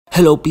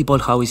Hello people,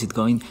 how is it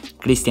going?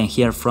 Christian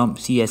here from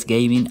CS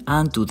Gaming,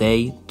 and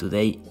today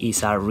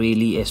is a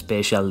really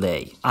special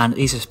day. And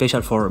it's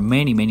special for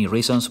many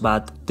reasons,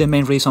 but the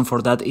main reason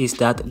for that is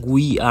that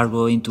we are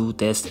going to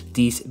test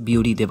this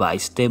beauty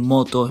device, the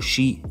Moto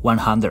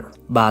G100.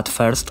 But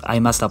first, I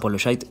must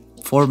apologize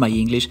for my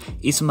English.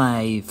 It's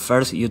my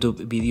first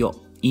YouTube video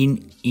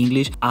in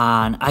English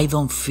and I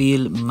don't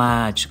feel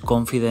much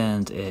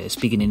confident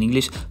speaking in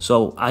English,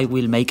 so I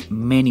will make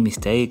many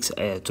mistakes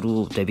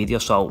through the video,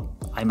 so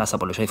I must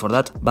apologize for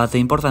that. But the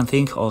important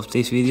thing of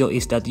this video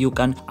is that you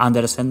can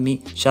understand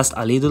me just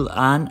a little,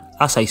 and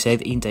as I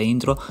said in the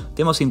intro,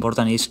 the most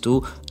important is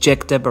to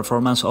check the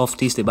performance of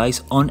this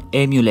device on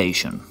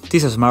emulation.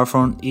 This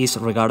smartphone is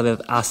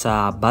regarded as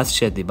a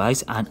budget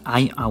device, and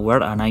I'm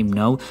aware and I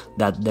know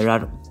that there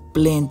are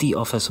plenty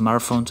of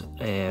smartphones,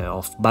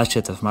 of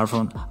budget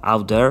smartphones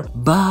out there,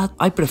 but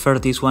I prefer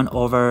this one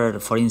over,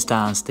 for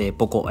instance, the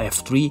Poco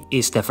F3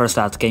 is the first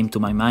that came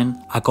to my mind.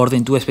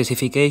 According to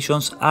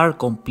specifications, are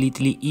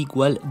completely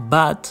equal,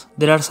 but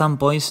there are some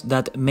points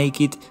that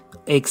make it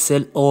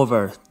excel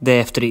over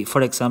the F3.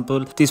 For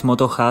example, this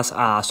Moto has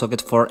a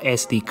socket for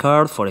SD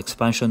card, for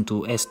expansion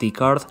to SD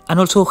card, and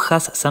also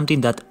has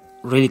something that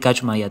really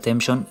catch my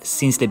attention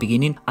since the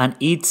beginning, and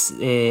it's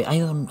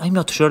I'm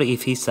not sure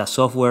if it's a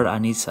software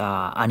and it's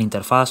an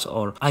interface,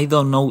 or I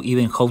don't know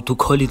even how to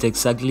call it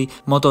exactly.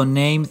 Moto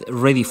named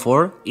Ready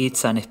For.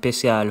 It's a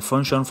special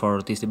function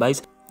for this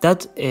device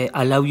that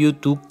allow you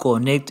to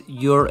connect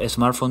your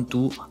smartphone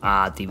to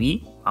a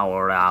TV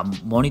or a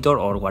monitor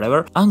or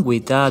whatever, and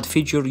with that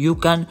feature you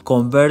can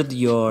convert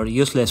your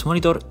useless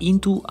monitor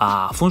into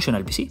a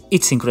functional PC.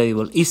 It's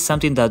incredible. It's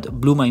something that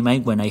blew my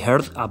mind when I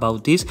heard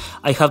about this.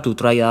 I have to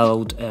try it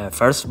out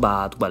first,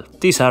 but well,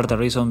 these are the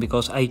reasons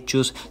because I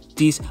choose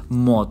this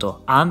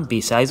Moto, and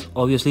besides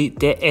obviously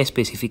the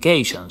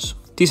specifications.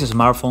 This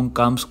smartphone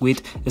comes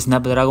with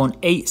Snapdragon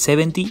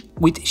 870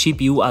 with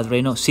GPU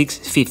Adreno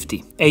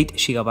 650,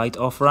 8GB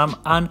of RAM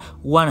and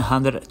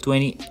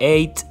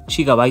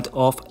 128GB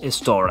of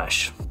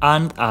storage.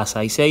 And as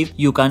I said,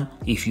 you can,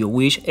 if you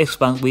wish,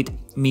 expand with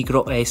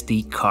micro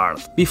SD card.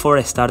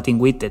 Before starting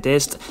with the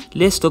test,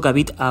 let's talk a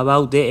bit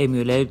about the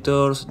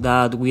emulators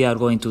that we are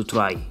going to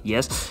try.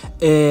 Yes,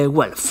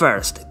 well,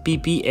 first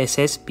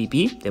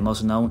PPSSPP, the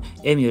most known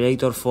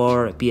emulator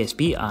for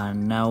PSP,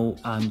 and now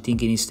I'm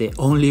thinking it's the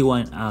only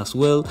one as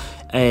well.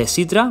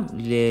 Citra,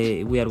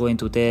 we are going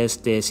to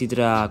test the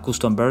Citra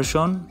custom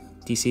version.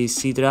 This is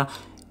Citra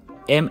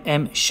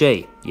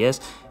MMJ.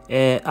 Yes,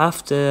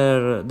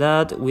 after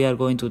that we are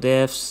going to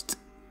test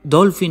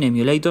Dolphin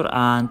emulator,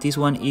 and this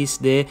one is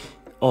the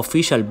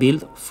official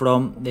build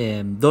from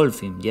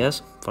Dolphin,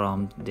 yes,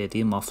 from the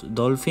team of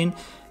Dolphin.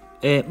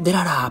 There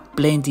are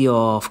plenty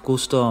of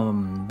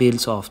custom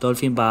builds of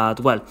Dolphin, but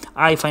well,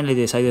 I finally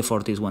decided for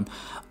this one.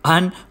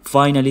 And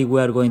finally we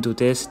are going to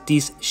test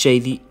this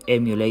shady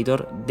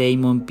emulator,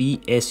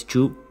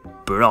 DamonPS2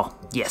 Pro.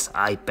 Yes,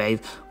 I paid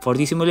for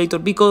this emulator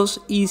because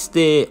it's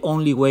the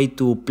only way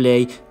to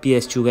play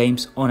PS2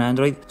 games on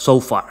Android so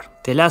far.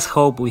 The last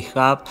hope we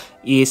have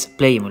is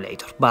Play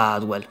Emulator,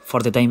 but well,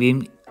 for the time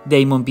being,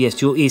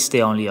 DamonPS2 is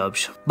the only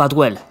option. But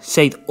well,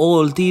 said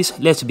all this,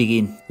 let's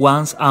begin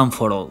once and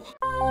for all.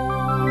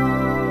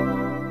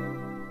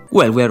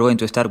 Well, we are going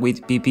to start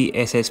with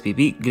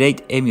PPSSPP,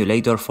 great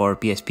emulator for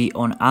PSP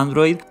on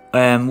Android.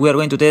 We are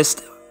going to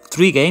test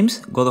 3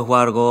 games: God of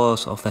War,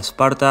 Ghost of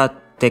Sparta,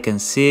 Tekken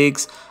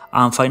 6,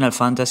 and Final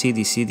Fantasy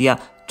Dissidia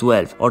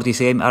 12. All these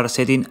games are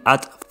setting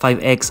at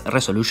 5x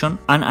resolution,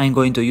 and I'm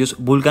going to use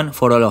Vulkan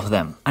for all of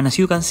them. And as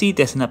you can see,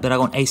 the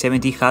Snapdragon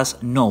 870 has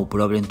no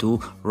problem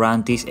to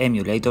run this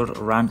emulator,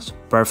 runs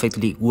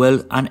perfectly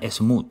well and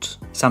smooth,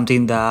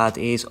 something that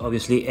is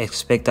obviously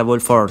expectable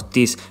for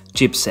this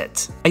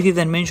chipset. I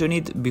didn't mention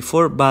it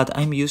before, but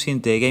I'm using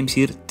the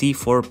Gamepads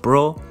T4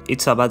 Pro.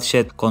 It's a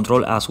budget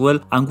control as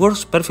well and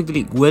works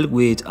perfectly well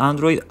with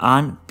Android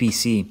and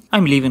PC.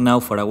 I'm leaving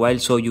now for a while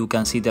so you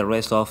can see the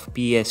rest of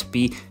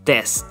PSP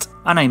test,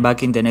 and I'm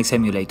back in the next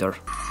emulator.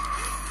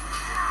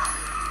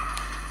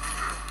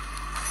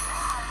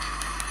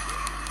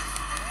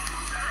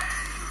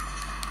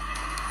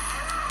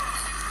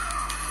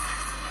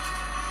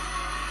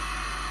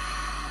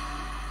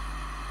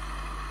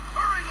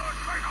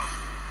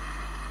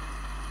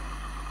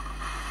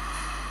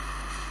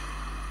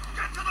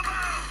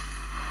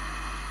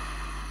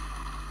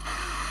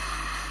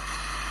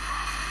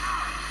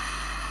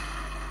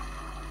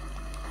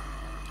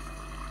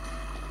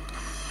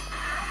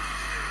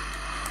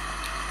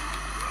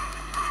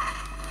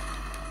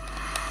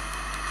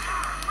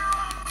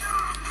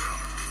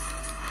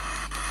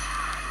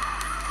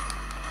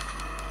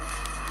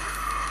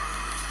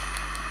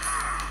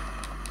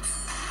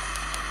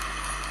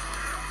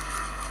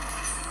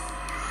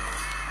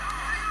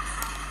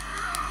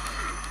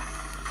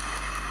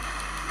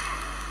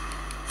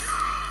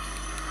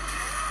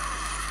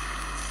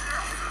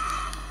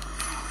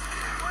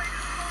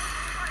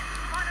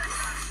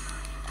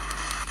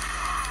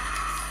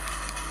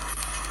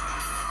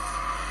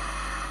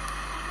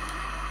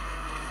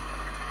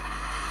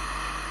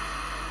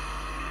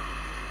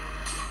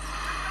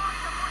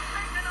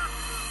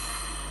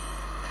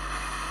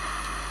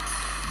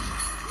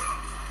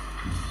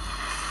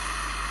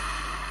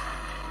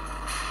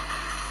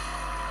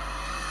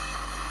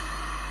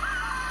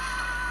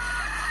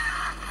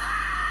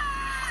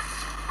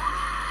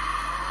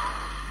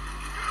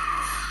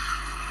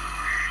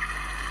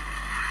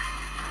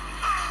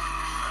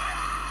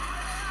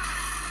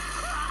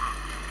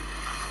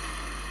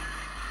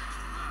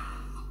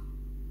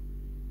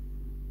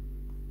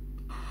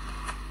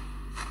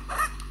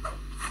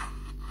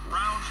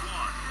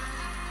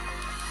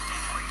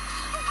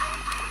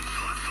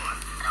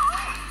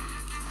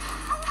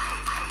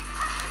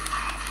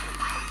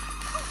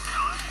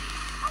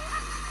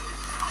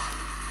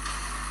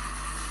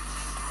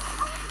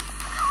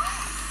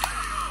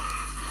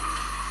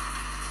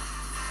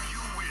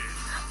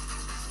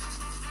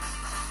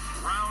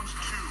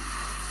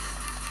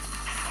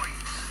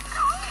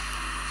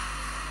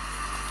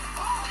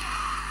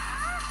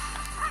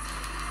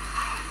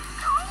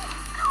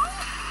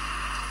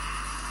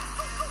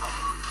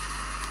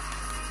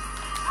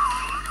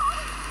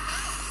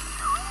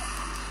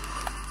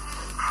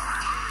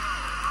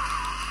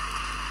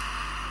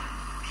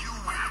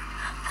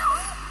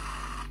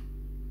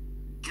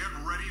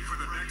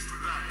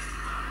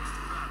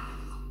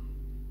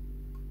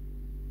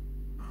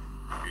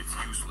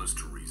 pointless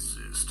to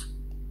resist.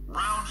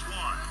 Round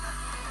 1.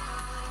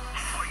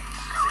 Fight!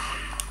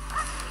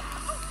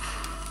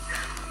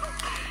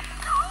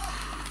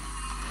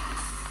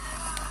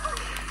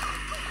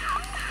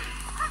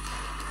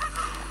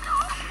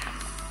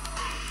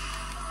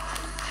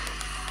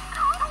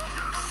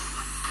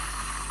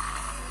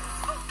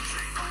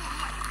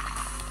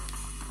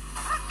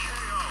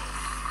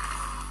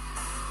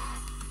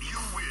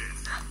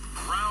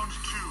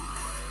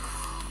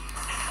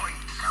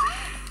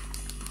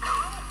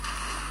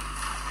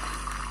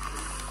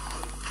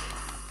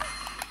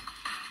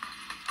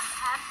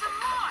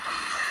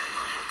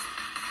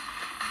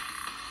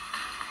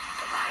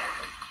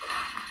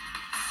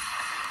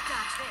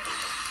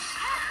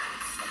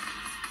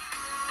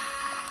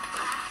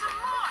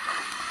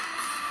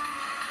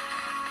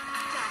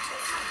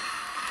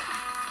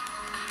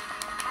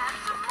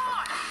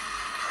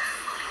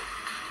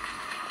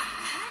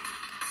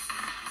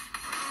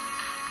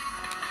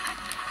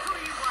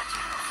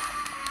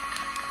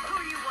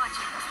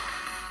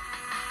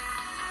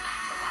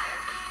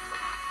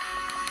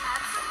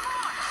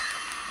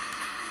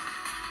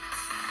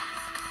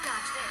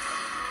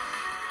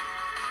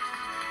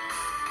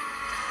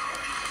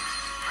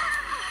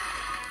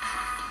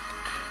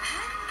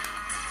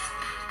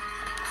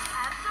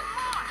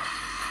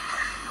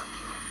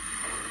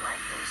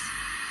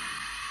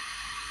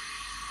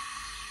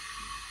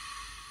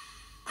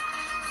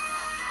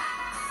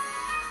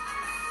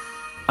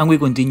 And we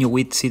continue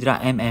with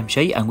Citra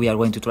MMJ, and we are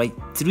going to try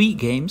 3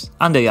 games,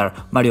 and they are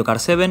Mario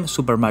Kart 7,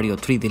 Super Mario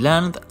 3D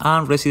Land,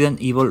 and Resident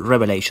Evil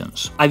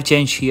Revelations. I've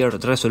changed here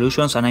the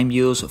resolutions, and I'm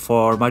used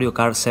for Mario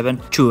Kart 7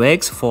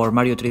 2x, for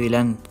Mario 3D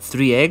Land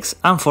 3x,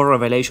 and for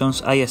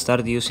Revelations I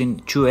started using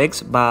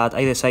 2x, but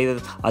I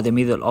decided at the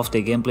middle of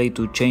the gameplay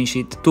to change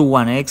it to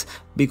 1x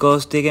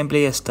because the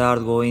gameplay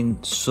started going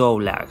so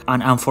lag,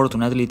 and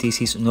unfortunately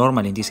this is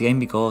normal in this game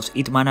because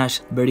it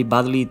managed very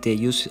badly the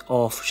use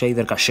of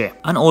shader cache.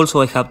 And also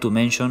I have to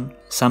mention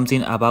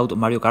something about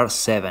Mario Kart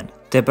 7.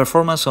 The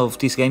performance of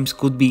these games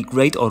could be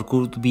great or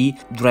could be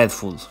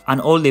dreadful,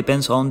 and all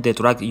depends on the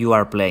track you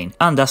are playing,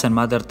 and doesn't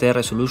matter the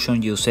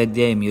resolution you set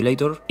the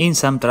emulator, in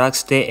some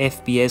tracks the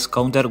FPS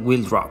counter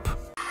will drop.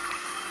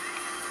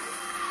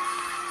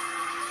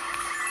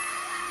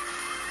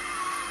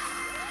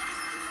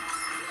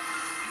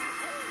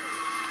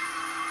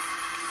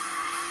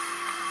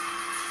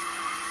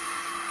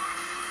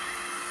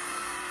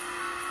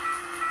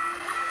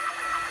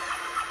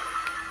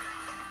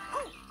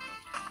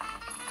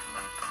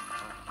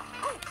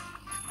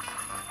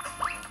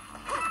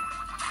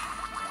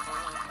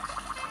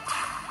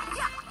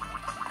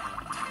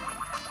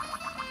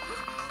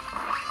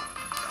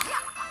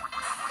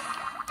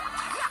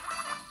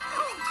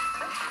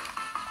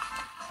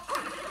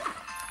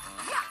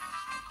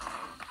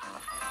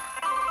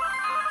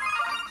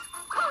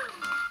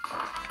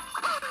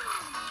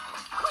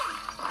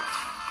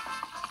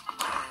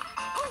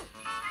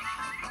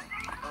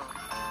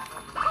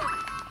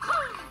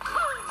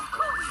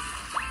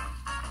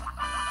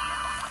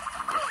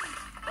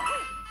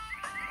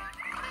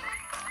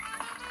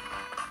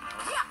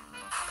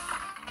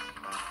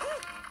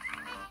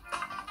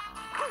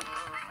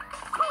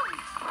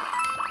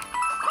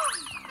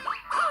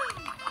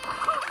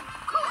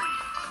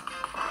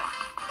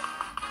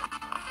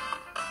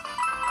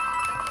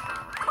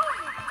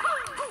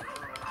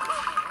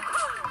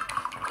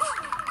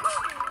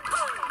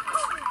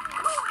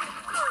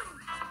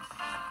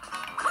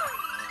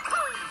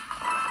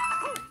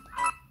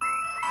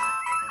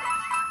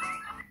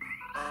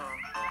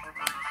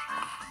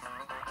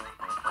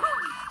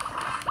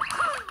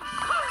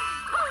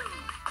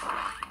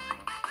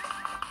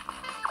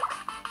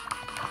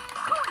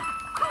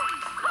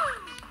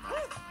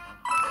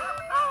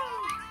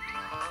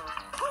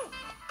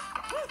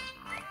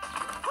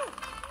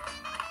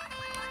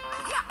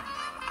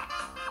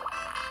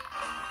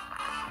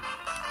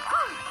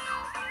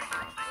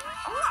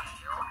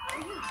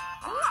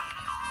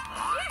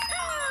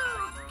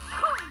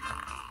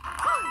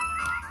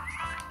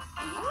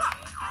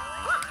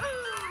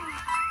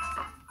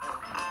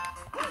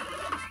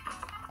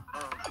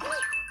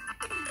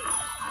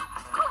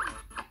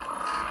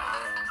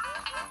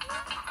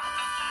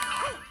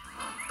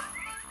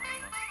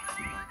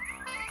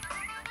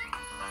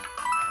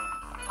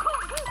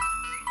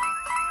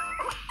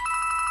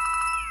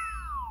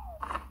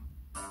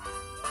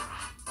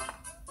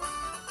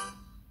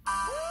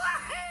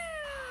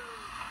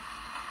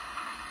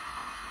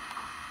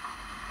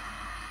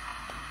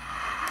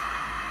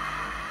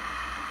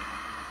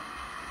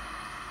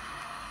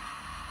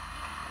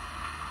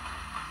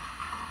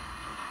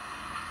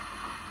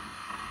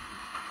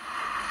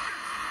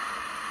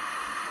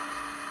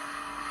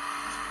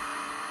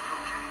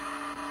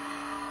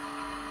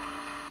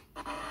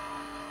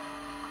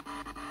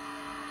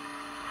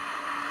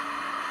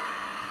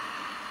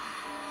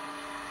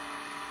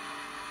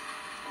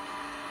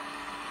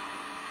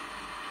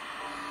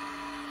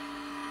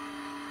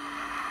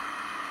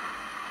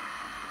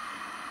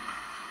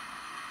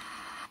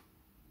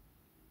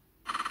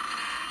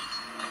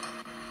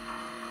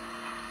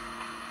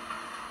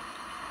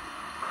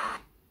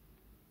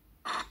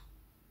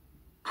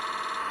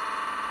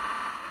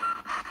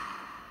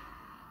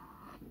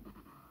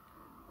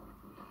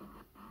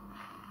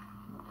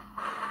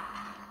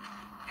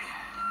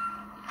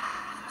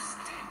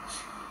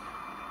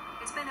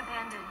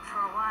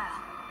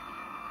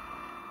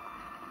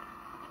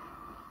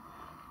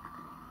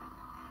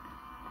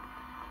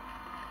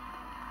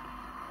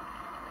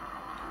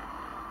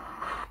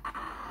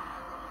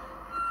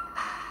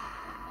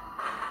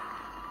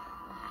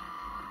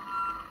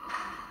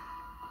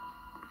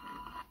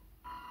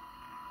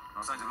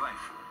 signs of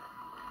life,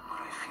 but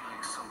I feel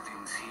like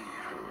something's here.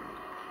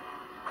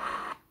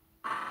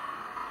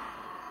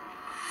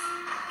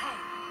 Hey,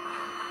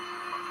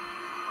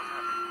 What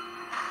happened?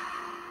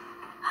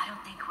 I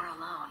don't think we're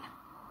alone.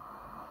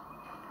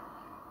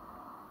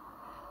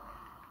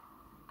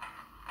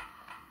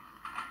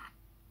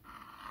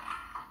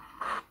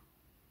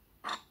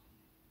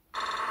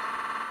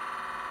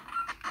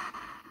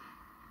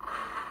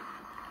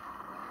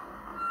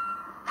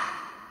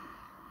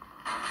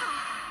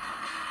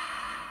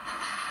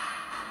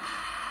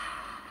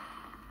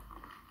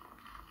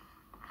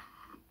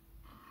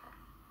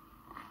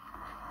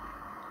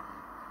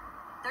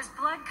 There's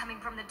blood coming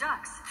from the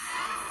ducts.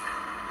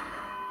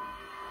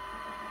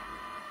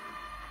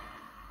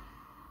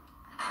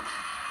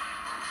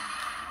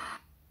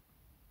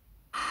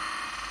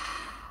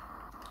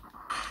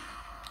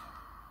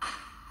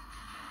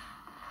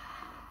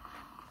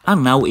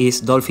 And now is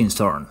Dolphin's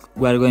turn.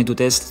 We are going to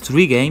test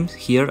 3 games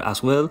here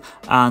as well,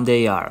 and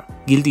they are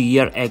Guilty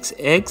Gear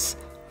XX,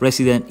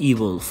 Resident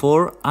Evil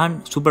 4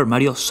 and Super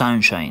Mario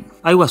Sunshine.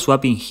 I was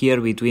swapping here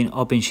between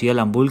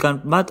OpenGL and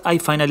Vulkan, but I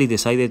finally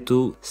decided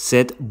to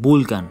set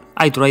Vulkan.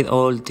 I tried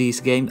all this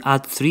game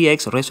at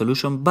 3x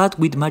resolution, but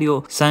with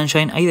Mario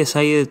Sunshine I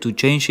decided to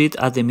change it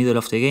at the middle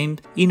of the game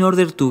in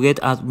order to get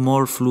a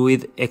more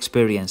fluid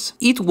experience.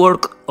 It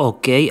worked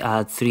okay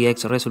at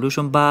 3x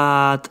resolution,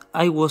 but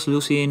I was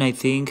losing, I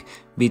think,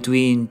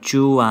 between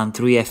 2 and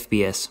 3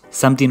 FPS.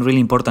 Something really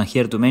important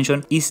here to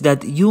mention is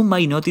that you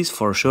might notice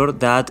for sure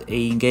that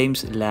in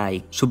games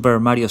like Super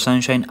Mario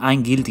Sunshine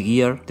and Guilty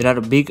Gear there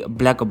are big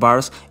black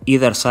bars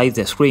either side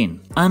the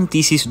screen, and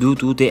this is due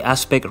to the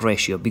aspect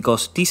ratio,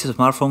 because this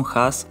smartphone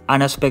has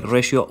an aspect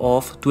ratio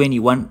of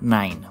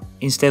 21:9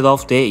 instead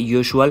of the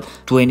usual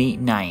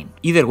 29.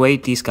 Either way,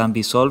 this can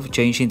be solved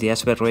changing the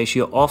aspect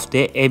ratio of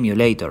the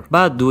emulator,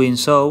 but doing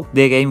so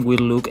the game will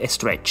look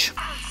stretched.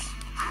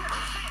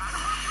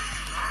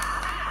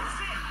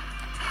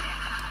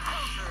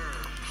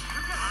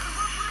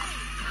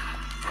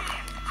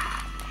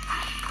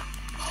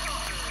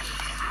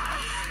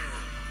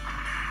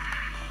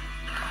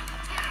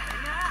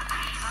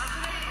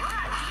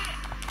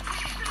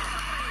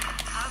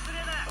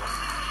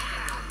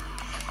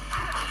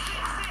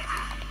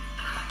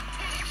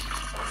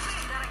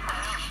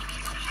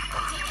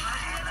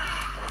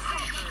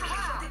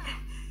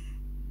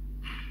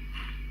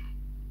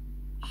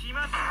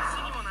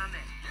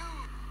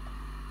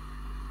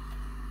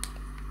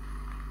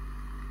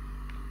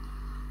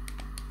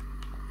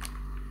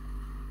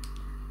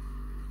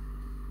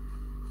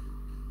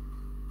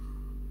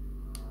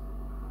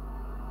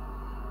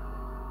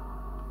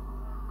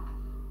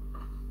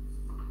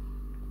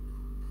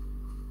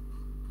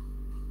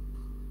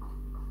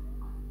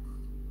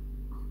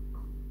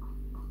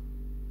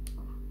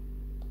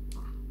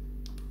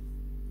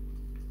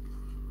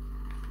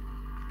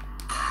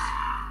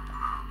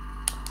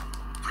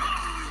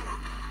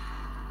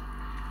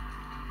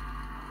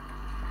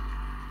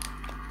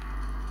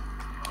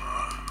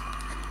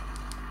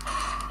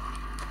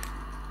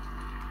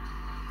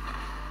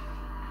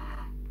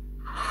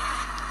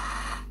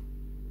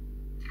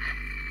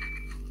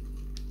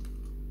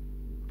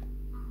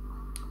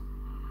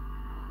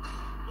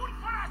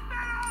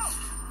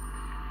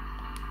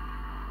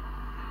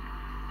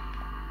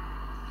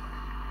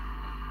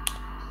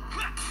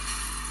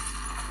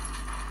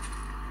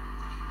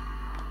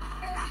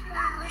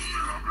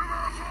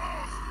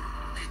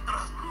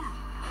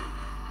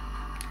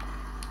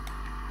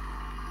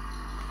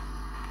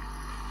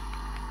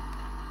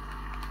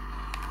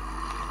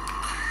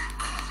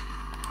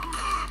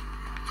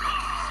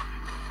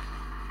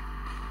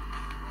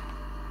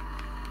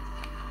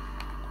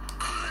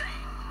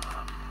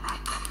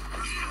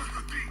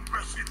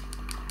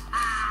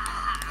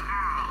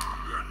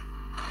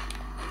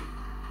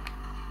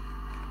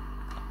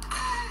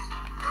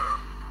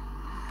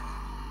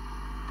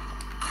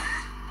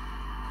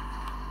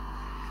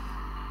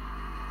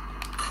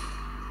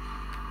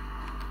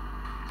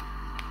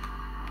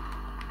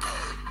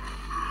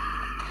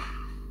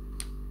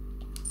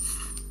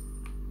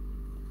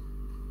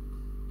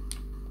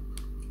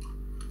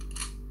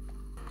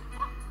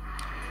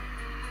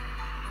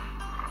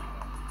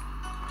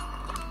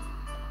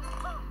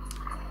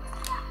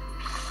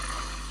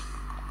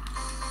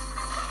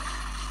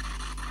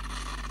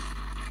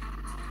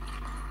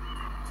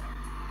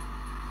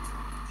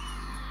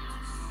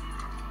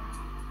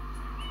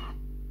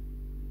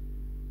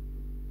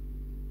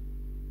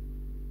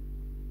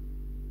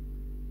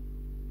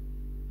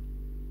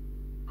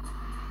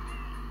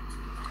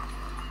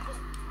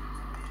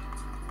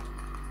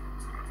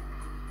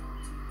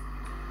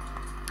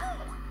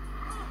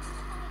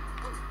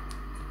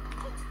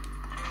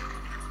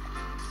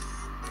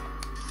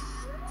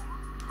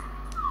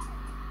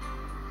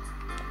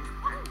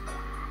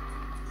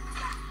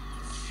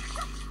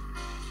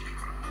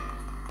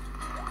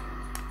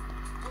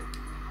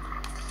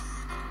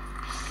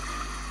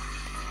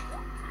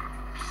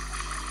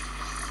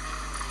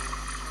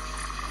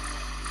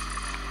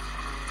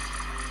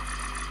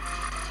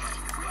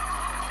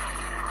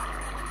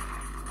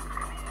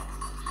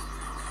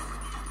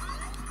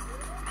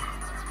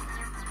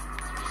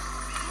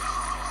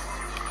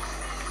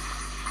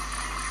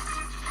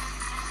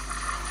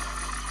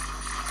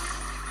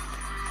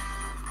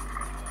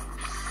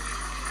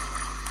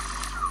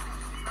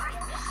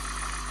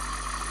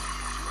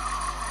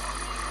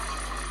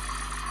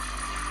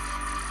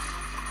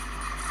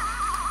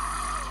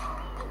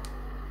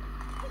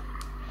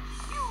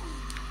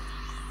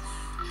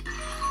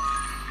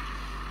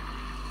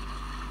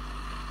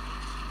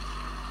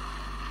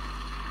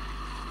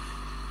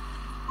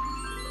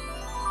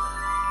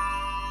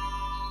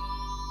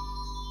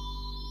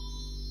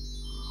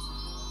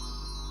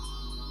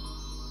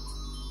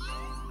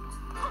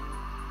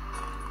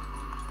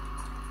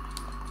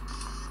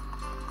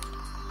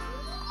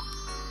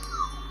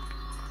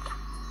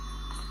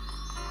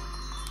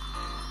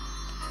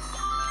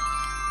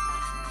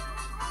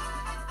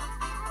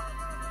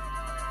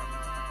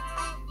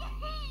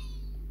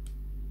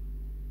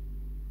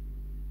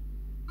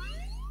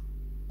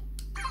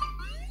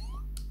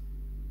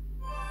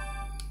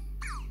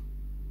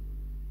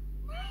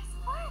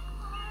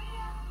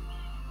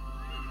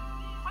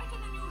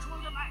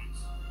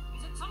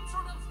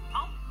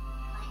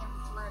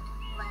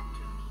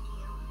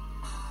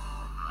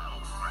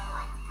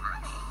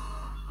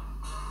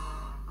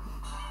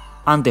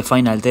 and the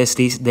final test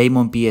is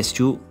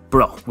DamonPS2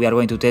 Pro. We are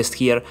going to test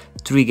here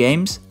 3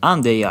 games,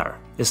 and they are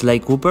Sly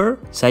Cooper,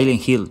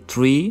 Silent Hill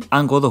 3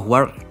 and God of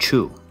War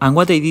 2. And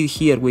what I did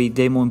here with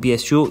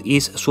DamonPS2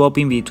 is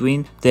swapping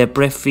between the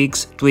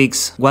prefix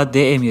tweaks what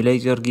the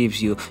emulator gives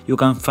you. You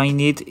can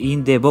find it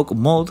in debug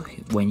mode.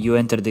 When you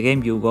enter the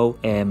game, you go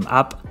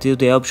up to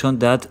the option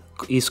that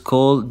is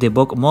called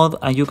debug mode,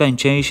 and you can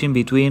change in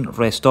between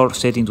restore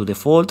setting to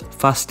default,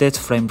 fastest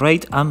frame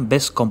rate and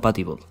best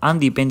compatible, and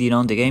depending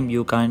on the game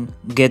you can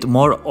get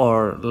more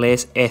or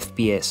less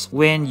FPS.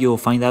 When you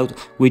find out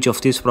which of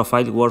these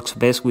profile works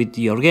best with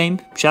your game,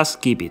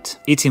 just keep it.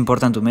 It's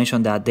important to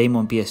mention that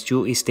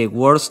DamonPS2 is the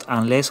worst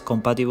and less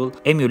compatible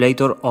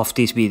emulator of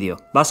this video,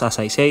 but as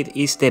I said,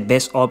 it's the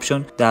best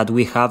option that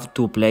we have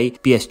to play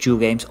PS2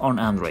 games on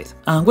Android.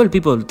 And well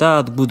people,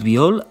 that would be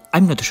all.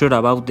 I'm not sure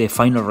about the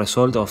final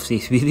result of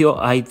this video.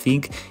 I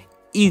think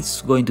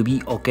it's going to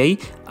be okay,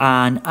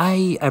 and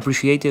I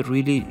appreciated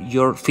really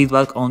your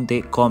feedback on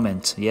the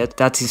comments. Yeah,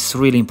 that is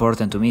really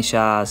important to me.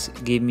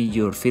 Just give me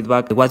your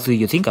feedback. What do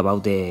you think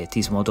about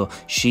this Moto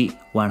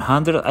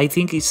G100? I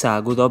think it's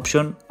a good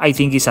option. I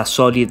think it's a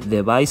solid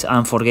device,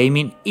 and for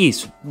gaming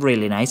it's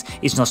really nice.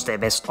 It's not the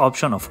best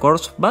option of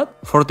course, but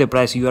for the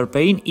price you are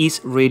paying is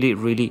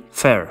really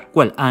fair.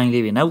 Well, I'm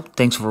leaving now.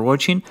 Thanks for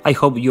watching. I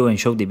hope you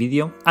enjoyed the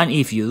video, and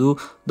if you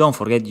do, don't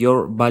forget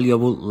your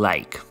valuable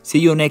like. See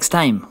you next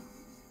time.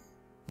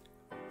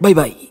 Bye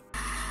bye.